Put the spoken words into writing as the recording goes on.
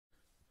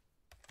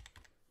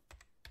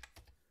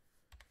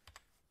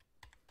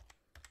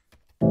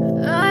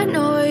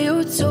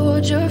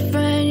told your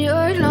friend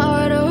you're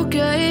not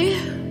okay,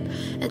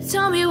 and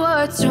tell me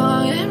what's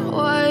wrong and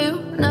why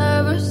you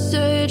never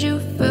said you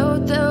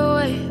felt that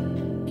way.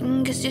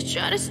 And guess you're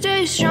trying to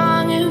stay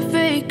strong and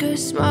fake a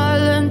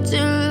smile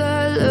until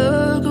I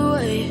look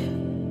away.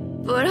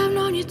 But I've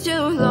known you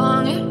too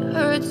long, it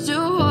hurts to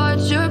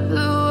watch your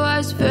blue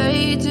eyes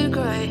fade to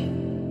gray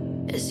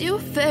as you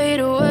fade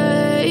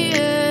away,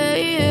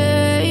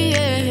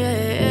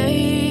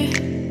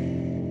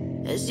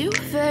 as you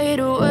fade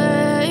away.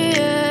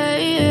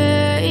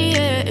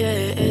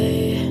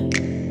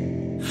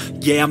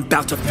 Yeah, I'm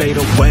about to fade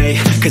away,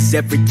 cause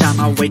every time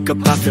I wake up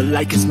I feel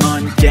like it's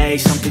Monday.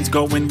 Something's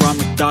going wrong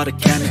with all the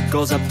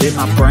chemicals up in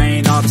my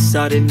brain. All of a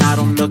sudden I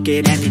don't look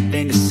at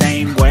anything the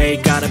same way.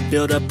 Got a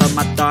buildup of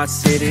my thoughts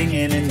sitting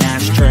in an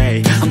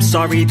ashtray. I'm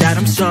sorry that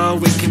I'm so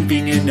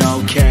inconvenient,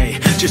 okay.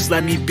 Just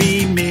let me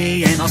be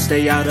me and I'll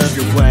stay out of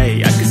your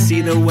way. I can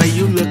see the way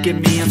you look at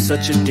me, I'm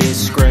such a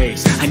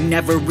disgrace. I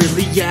never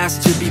really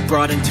asked to be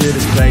brought into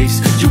this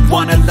place. You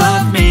wanna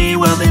love me?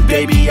 Well then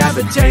baby I have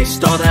a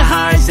taste. All the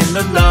highs and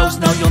the lows,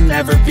 no, you'll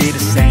never be the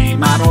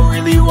same. I don't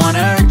really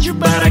wanna hurt you,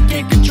 but I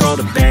can't control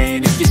the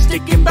pain. If you're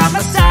sticking by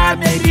my side,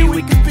 maybe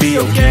we could be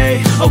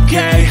okay.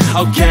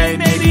 Okay,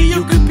 maybe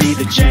you could be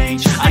the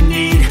change I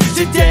need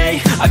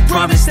today. I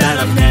promise that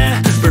I've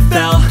never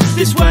felt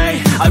this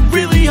way. I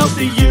really hope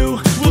that you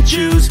will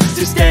choose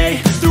to stay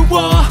through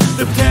all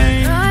the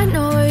pain. I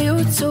know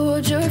you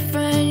told your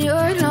friend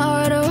you're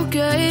not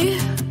okay,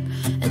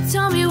 and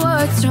tell me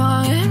what's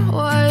wrong and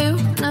why you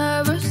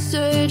never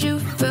said you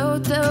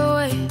felt that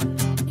way.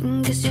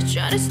 Guess you're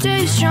trying to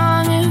stay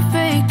strong and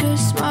fake a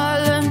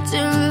smile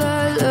until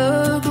I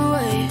look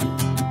away.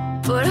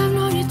 But I've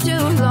known you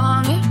too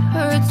long, it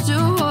hurts to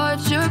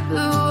watch your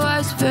blue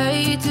eyes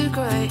fade to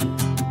gray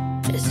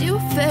as you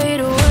fade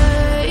away,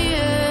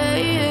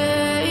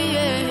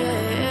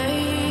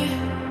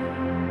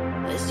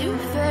 as you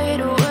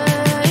fade away,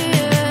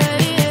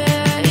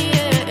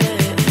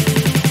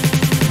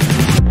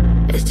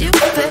 as you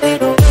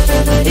fade away.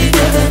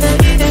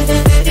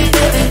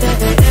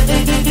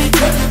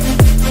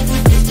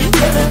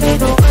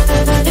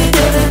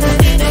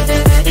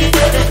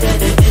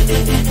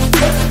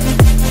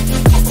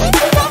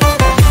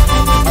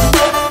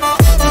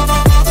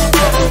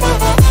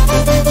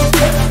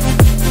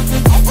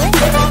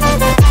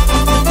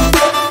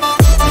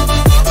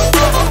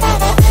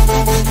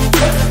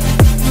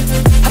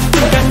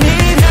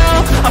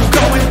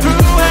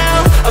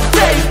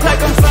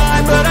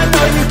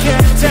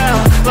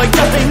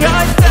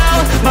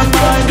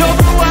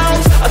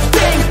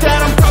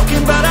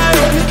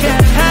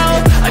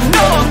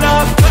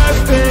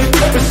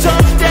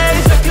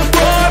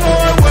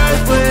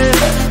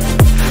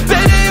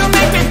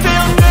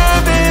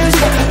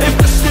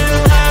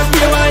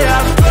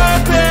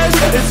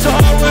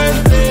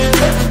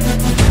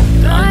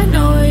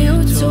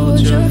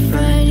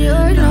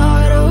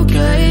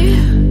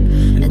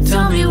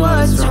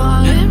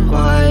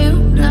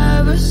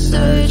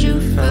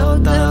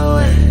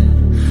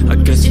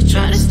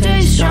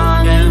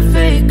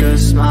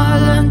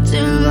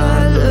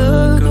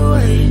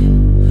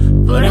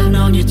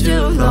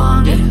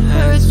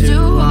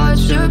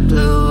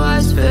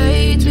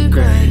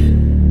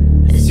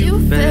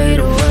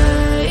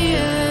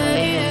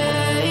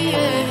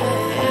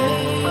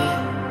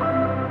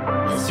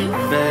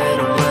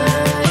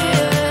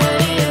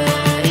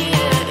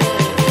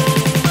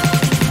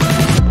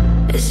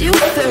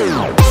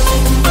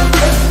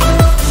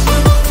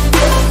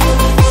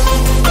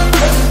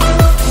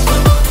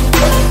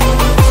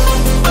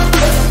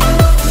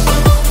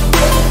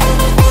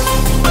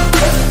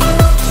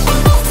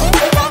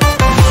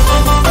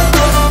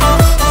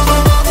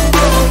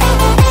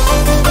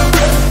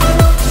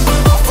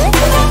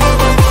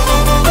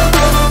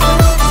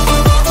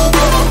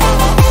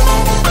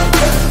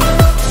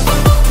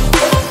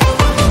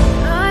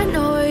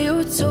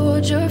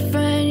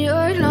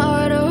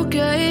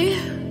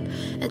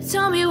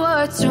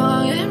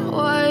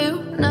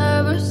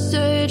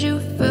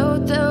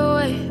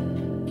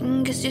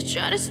 You're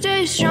trying to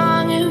stay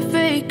strong and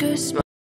fake a smile.